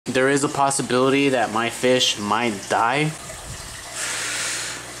there is a possibility that my fish might die.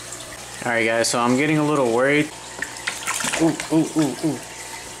 Alright guys, so I'm getting a little worried. Ooh, ooh, ooh, ooh.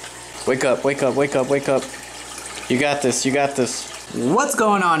 Wake up, wake up, wake up, wake up. You got this, you got this. What's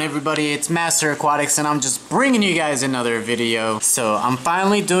going on, everybody? It's MasterAquatics and I'm just bringing you guys another video. So I'm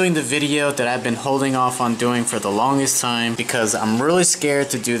finally doing the video that I've been holding off on doing for the longest time because I'm really scared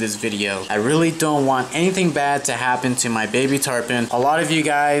to do this video. I really don't want anything bad to happen to my baby tarpon. A lot of you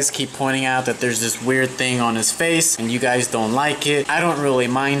guys keep pointing out that there's this weird thing on his face and you guys don't like it. I don't really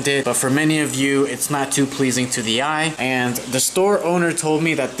mind it, but for many of you it's not too pleasing to the eye. And the store owner told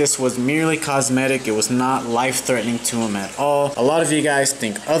me that this was merely cosmetic. It was not life-threatening to him at all. A lot of you guys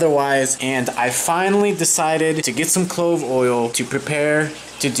think otherwise, and I finally decided to get some clove oil to prepare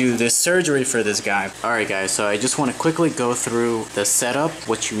to do this surgery for this guy. Alright guys, so I just want to quickly go through the setup,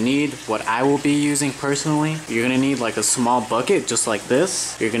 what you need, what I will be using personally. You're gonna need like a small bucket just like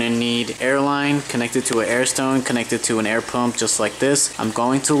this. You're gonna need air line connected to an air stone, connected to an air pump just like this. I'm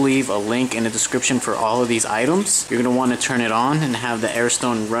going to leave a link in the description for all of these items. You're gonna want to turn it on and have the air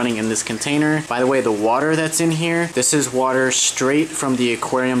stone running in this container. By the way, the water that's in here, this is water straight from the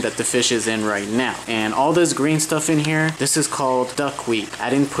aquarium that the fish is in right now. And all this green stuff in here, this is called duckweed.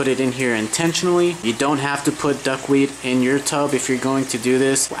 I didn't put it in here intentionally. You don't have to put duckweed in your tub if you're going to do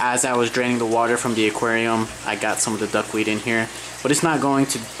this. As I was draining the water from the aquarium, I got some of the duckweed in here, but it's not going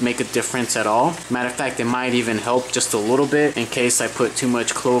to make a difference at all. Matter of fact, it might even help just a little bit in case I put too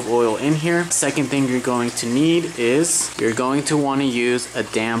much clove oil in here. Second thing you're going to need is you're going to want to use a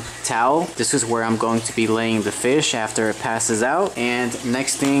damp towel. This is where I'm going to be laying the fish after it passes out. And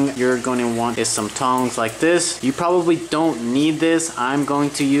next thing you're going to want is some tongs like this. You probably don't need this. I'm going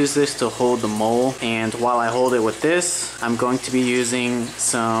to use this to hold the mole, and while I hold it with this, I'm going to be using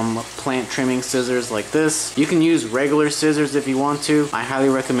some plant trimming scissors like this. You can use regular scissors if you want to. I highly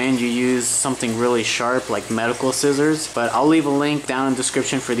recommend you use something really sharp like medical scissors, but I'll leave a link down in the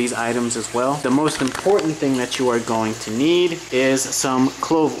description for these items as well. The most important thing that you are going to need is some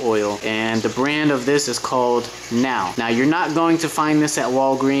clove oil, and the brand of this is called Now. Now you're not going to find this at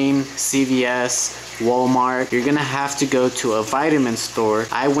Walgreens, CVS, Walmart. You're gonna have to go to a vitamin store.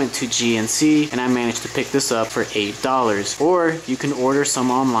 I went to GNC and I managed to pick this up for $8. Or you can order some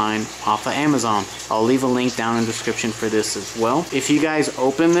online off of Amazon. I'll leave a link down in the description for this as well. If you guys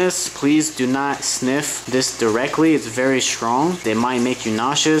open this, please do not sniff this directly. It's very strong. They might make you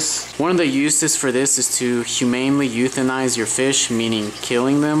nauseous. One of the uses for this is to humanely euthanize your fish, meaning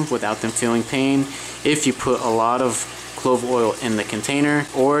killing them without them feeling pain. If you put a lot of clove oil in the container,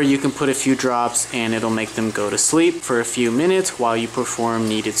 or you can put a few drops and it'll make them go to sleep for a few minutes while you perform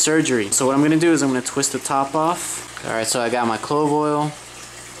needed surgery. So what I'm going to do is I'm going to twist the top off. Alright, so I got my clove oil.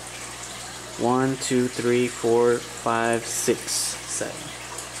 1, 2, 3, 4, 5, 6, 7.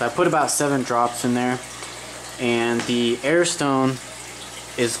 So I put about 7 drops in there, and the air stone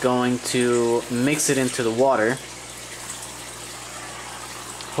is going to mix it into the water.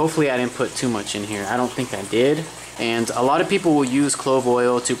 Hopefully I didn't put too much in here. I don't think I did. And a lot of people will use clove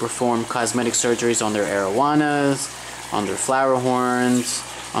oil to perform cosmetic surgeries on their arowanas, on their flower horns,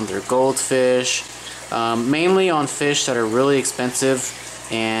 on their goldfish, mainly on fish that are really expensive,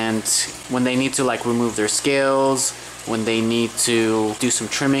 and when they need to like remove their scales, when they need to do some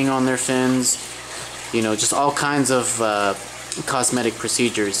trimming on their fins, you know, just all kinds of cosmetic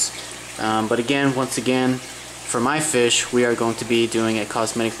procedures. But again, once again, for my fish, we are going to be doing a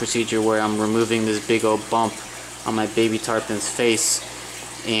cosmetic procedure where I'm removing this big old bump on my baby tarpon's face,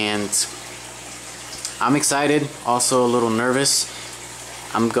 and I'm excited, also a little nervous.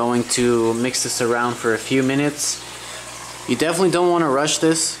 I'm going to mix this around for a few minutes. You definitely don't want to rush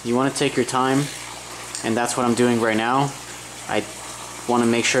this. You want to take your time, and that's what I'm doing right now. I want to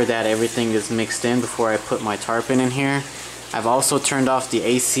make sure that everything is mixed in before I put my tarpon in here. I've also turned off the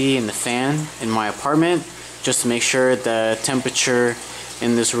AC and the fan in my apartment just to make sure the temperature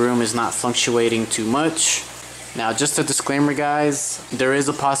in this room is not fluctuating too much. Now, just a disclaimer guys, there is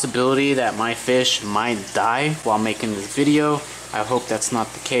a possibility that my fish might die while making this video. I hope that's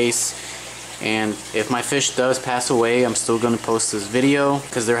not the case. And if my fish does pass away, I'm still going to post this video,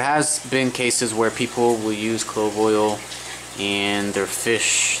 because there has been cases where people will use clove oil and their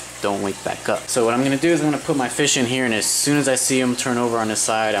fish don't wake back up. So what I'm going to do is I'm going to put my fish in here, and as soon as I see him turn over on his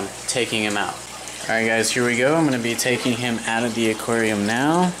side, I'm taking him out. Alright guys, here we go. I'm going to be taking him out of the aquarium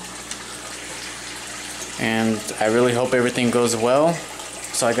now. And I really hope everything goes well.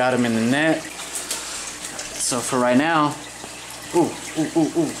 So I got him in the net. So for right now, ooh.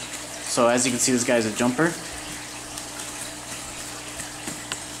 So as you can see, this guy's a jumper.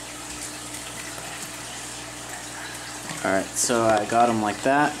 Alright, so I got them like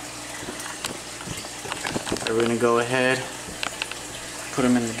that. So we're going to go ahead, put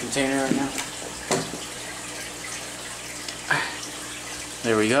them in the container right now.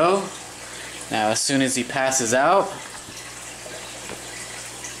 There we go. Now as soon as he passes out,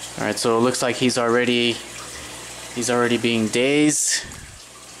 alright, so it looks like he's already being dazed.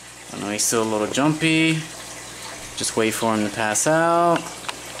 I know he's still a little jumpy. Just wait for him to pass out.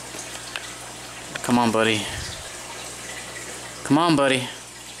 Come on, buddy. Come on, buddy.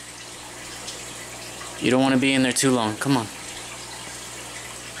 You don't want to be in there too long. Come on.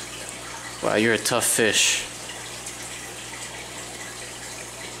 Wow, you're a tough fish.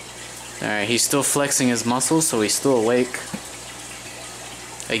 Alright, he's still flexing his muscles, so he's still awake.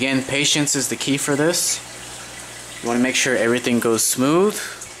 Again, patience is the key for this. You want to make sure everything goes smooth.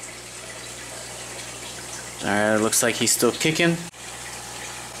 Alright, looks like he's still kicking.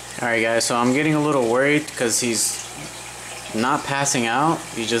 Alright guys, so I'm getting a little worried because he's not passing out.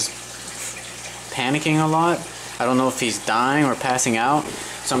 He's just panicking a lot. I don't know if he's dying or passing out.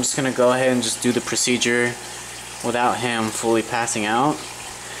 So I'm just going to go ahead and just do the procedure without him fully passing out.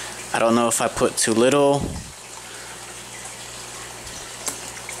 I don't know if I put too little.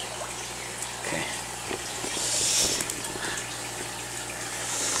 Okay.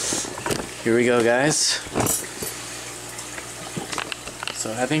 Here we go, guys.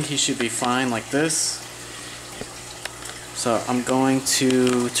 So I think he should be fine like this. So I'm going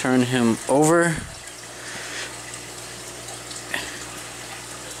to turn him over.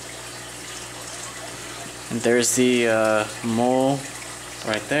 And there's the mole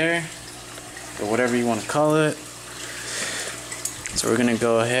right there, or whatever you want to call it. So we're gonna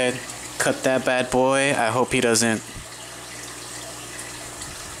go ahead, cut that bad boy. I hope he doesn't.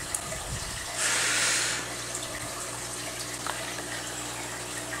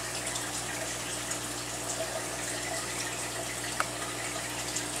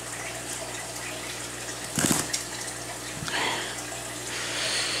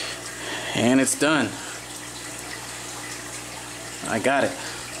 And it's done. I got it.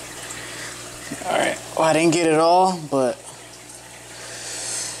 Alright, well, I didn't get it all, but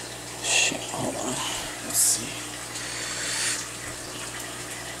shit, hold on. Let's see.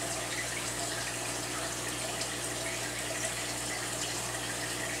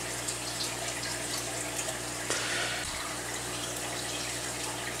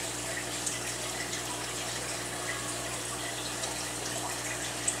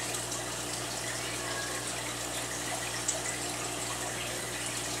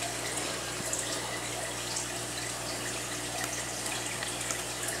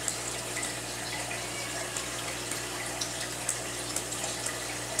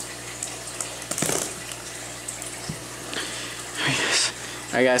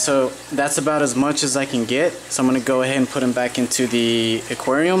 Alright guys, so that's about as much as I can get. So I'm going to go ahead and put him back into the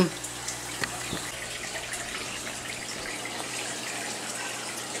aquarium.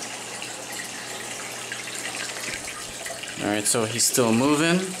 Alright, so he's still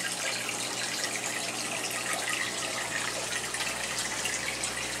moving.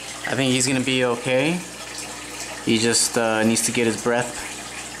 I think he's going to be okay. He just needs to get his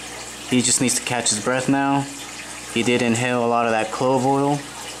breath. He just needs to catch his breath now. He did inhale a lot of that clove oil.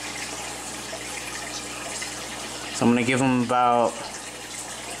 So I'm going to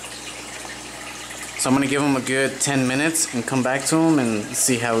give him a good 10 minutes and come back to him and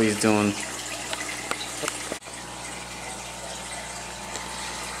see how he's doing.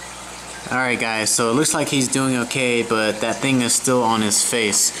 Alright guys, so it looks like he's doing okay, but that thing is still on his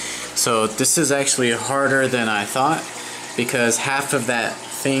face. So this is actually harder than I thought, because half of that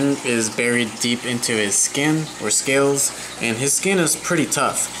thing is buried deep into his skin or scales, and his skin is pretty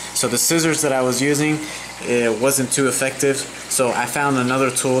tough. So the scissors that I was using, it wasn't too effective, so I found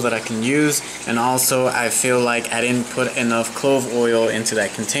another tool that I can use. And also I feel like I didn't put enough clove oil into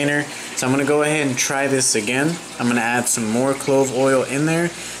that container, so I'm gonna go ahead and try this again. I'm gonna add some more clove oil in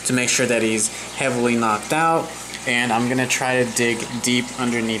there to make sure that he's heavily knocked out, and I'm gonna try to dig deep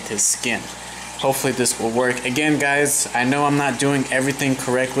underneath his skin. Hopefully this will work. Again guys, I know I'm not doing everything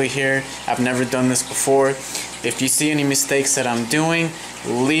correctly here. I've never done this before. If you see any mistakes that I'm doing,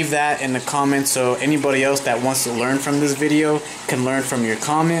 leave that in the comments so anybody else that wants to learn from this video can learn from your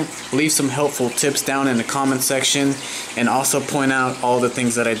comment. Leave some helpful tips down in the comment section, and also point out all the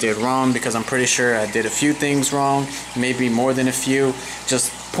things that I did wrong, because I'm pretty sure I did a few things wrong, maybe more than a few.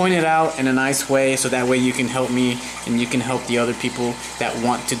 Just point it out in a nice way so that way you can help me and you can help the other people that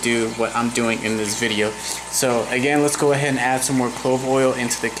want to do what I'm doing in this video. So again, let's go ahead and add some more clove oil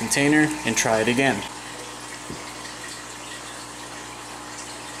into the container and try it again.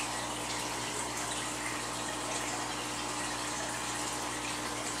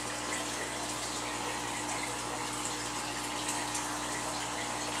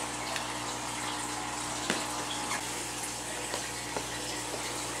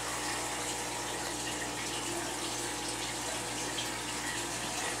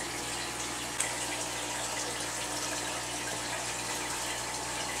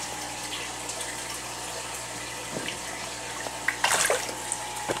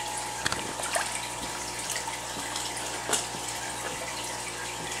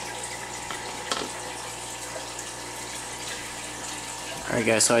 Alright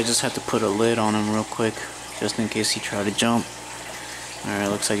guys, so I just have to put a lid on him real quick, just in case he try to jump. Alright,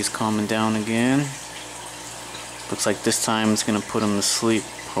 looks like he's calming down again. Looks like this time it's gonna put him to sleep,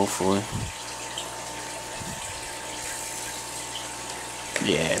 hopefully.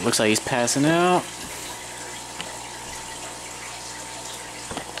 Yeah, it looks like he's passing out.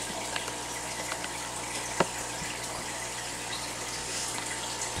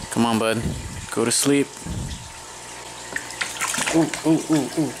 Come on, bud. Go to sleep. Ooh, ooh, ooh,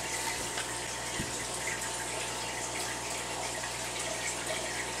 ooh.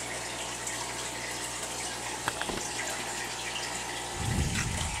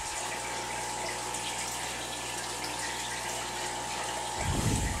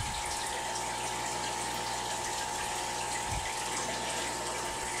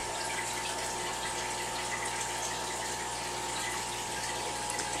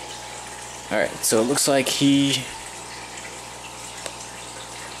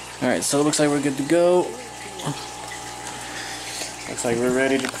 Alright, so it looks like we're good to go. Looks like we're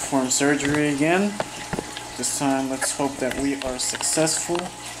ready to perform surgery again. This time, let's hope that we are successful.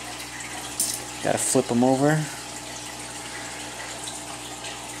 Gotta flip him over. There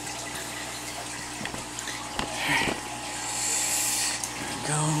we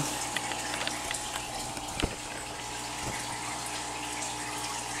go.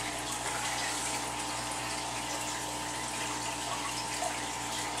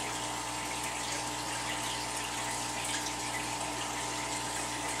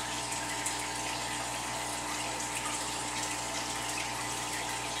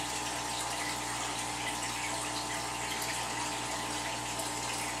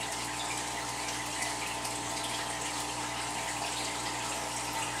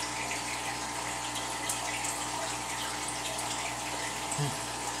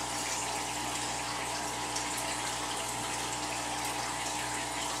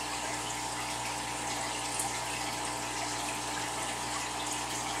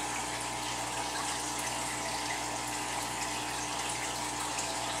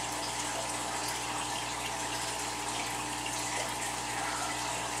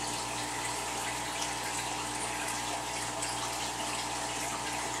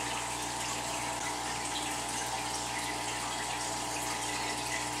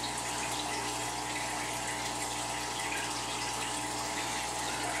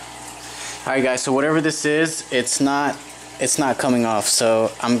 Alright guys, so whatever this is, it's not coming off,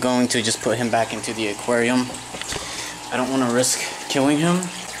 so I'm going to just put him back into the aquarium. I don't want to risk killing him.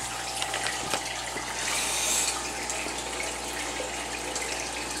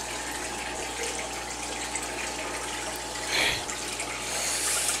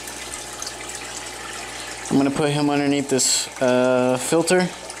 I'm going to put him underneath this filter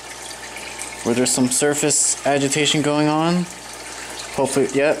where there's some surface agitation going on. Hopefully,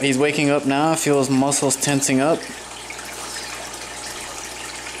 yep, he's waking up now. I feel his muscles tensing up.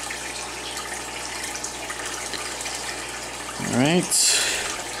 Alright.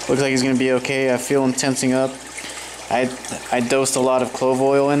 Looks like he's going to be okay. I feel him tensing up. I dosed a lot of clove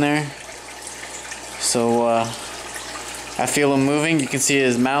oil in there. So, I feel him moving. You can see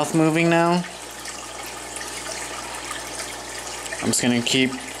his mouth moving now. I'm just going to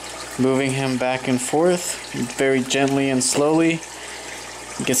keep moving him back and forth very gently and slowly.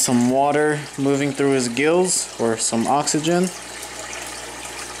 Get some water moving through his gills, or some oxygen.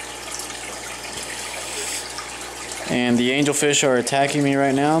 And the angelfish are attacking me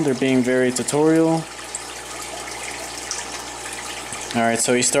right now. They're being very tutorial. Alright,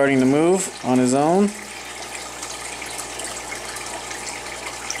 so he's starting to move on his own.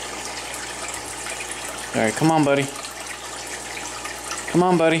 Alright, come on, buddy. Come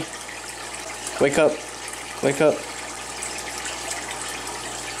on, buddy. Wake up. Wake up.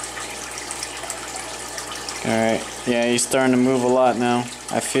 Alright, yeah, he's starting to move a lot now.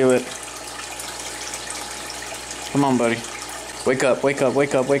 I feel it. Come on, buddy. Wake up, wake up,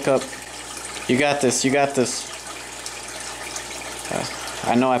 wake up, wake up. You got this, you got this.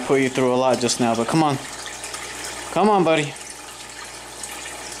 I know I put you through a lot just now, but come on. Come on, buddy.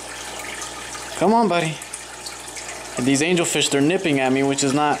 Come on, buddy. These angelfish, they're nipping at me, which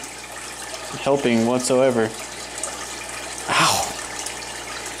is not helping whatsoever. Ow.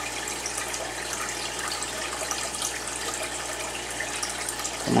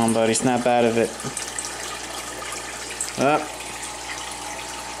 Come on, buddy, snap out of it. Up.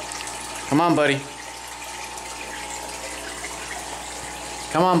 Come on, buddy.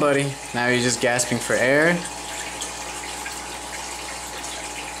 Come on, buddy. Now you're just gasping for air.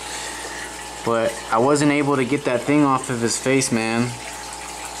 But I wasn't able to get that thing off of his face, man.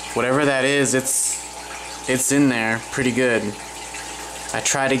 Whatever that is, it's in there pretty good. I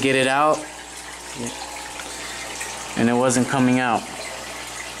tried to get it out and it wasn't coming out.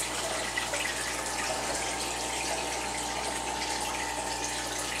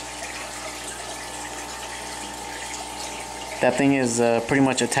 That thing is pretty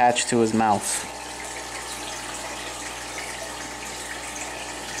much attached to his mouth.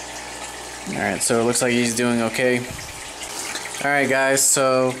 Alright, so it looks like he's doing okay. Alright guys,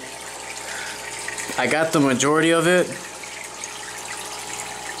 so I got the majority of it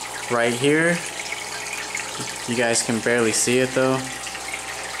right here. You guys can barely see it though.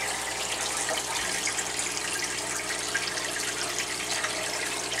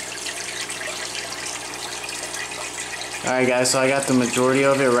 Alright guys, so I got the majority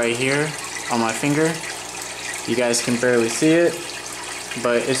of it right here on my finger. You guys can barely see it,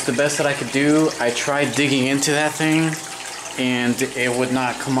 but it's the best that I could do. I tried digging into that thing and it would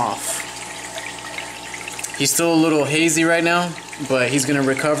not come off. He's still a little hazy right now, but he's gonna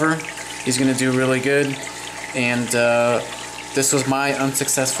recover. He's gonna do really good. And this was my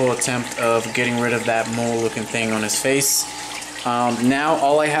unsuccessful attempt of getting rid of that mole looking thing on his face. Now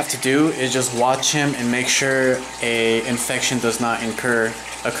all I have to do is just watch him and make sure a infection does not occur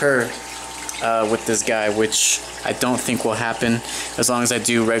with this guy, which I don't think will happen. As long as I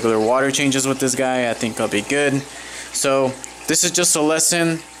do regular water changes with this guy, I think I'll be good. So this is just a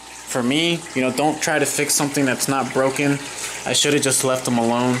lesson for me. You know, don't try to fix something that's not broken. I should have just left him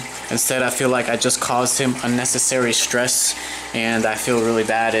alone. Instead, I feel like I just caused him unnecessary stress, and I feel really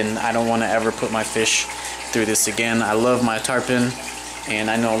bad, and I don't want to ever put my fish through this again. I love my tarpon, and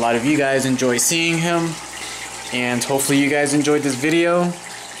I know a lot of you guys enjoy seeing him, and hopefully you guys enjoyed this video.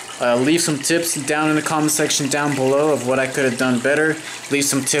 Leave some tips down in the comment section down below of what I could have done better. Leave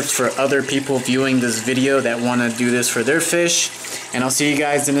some tips for other people viewing this video that want to do this for their fish. And I'll see you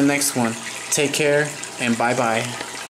guys in the next one. Take care and bye bye.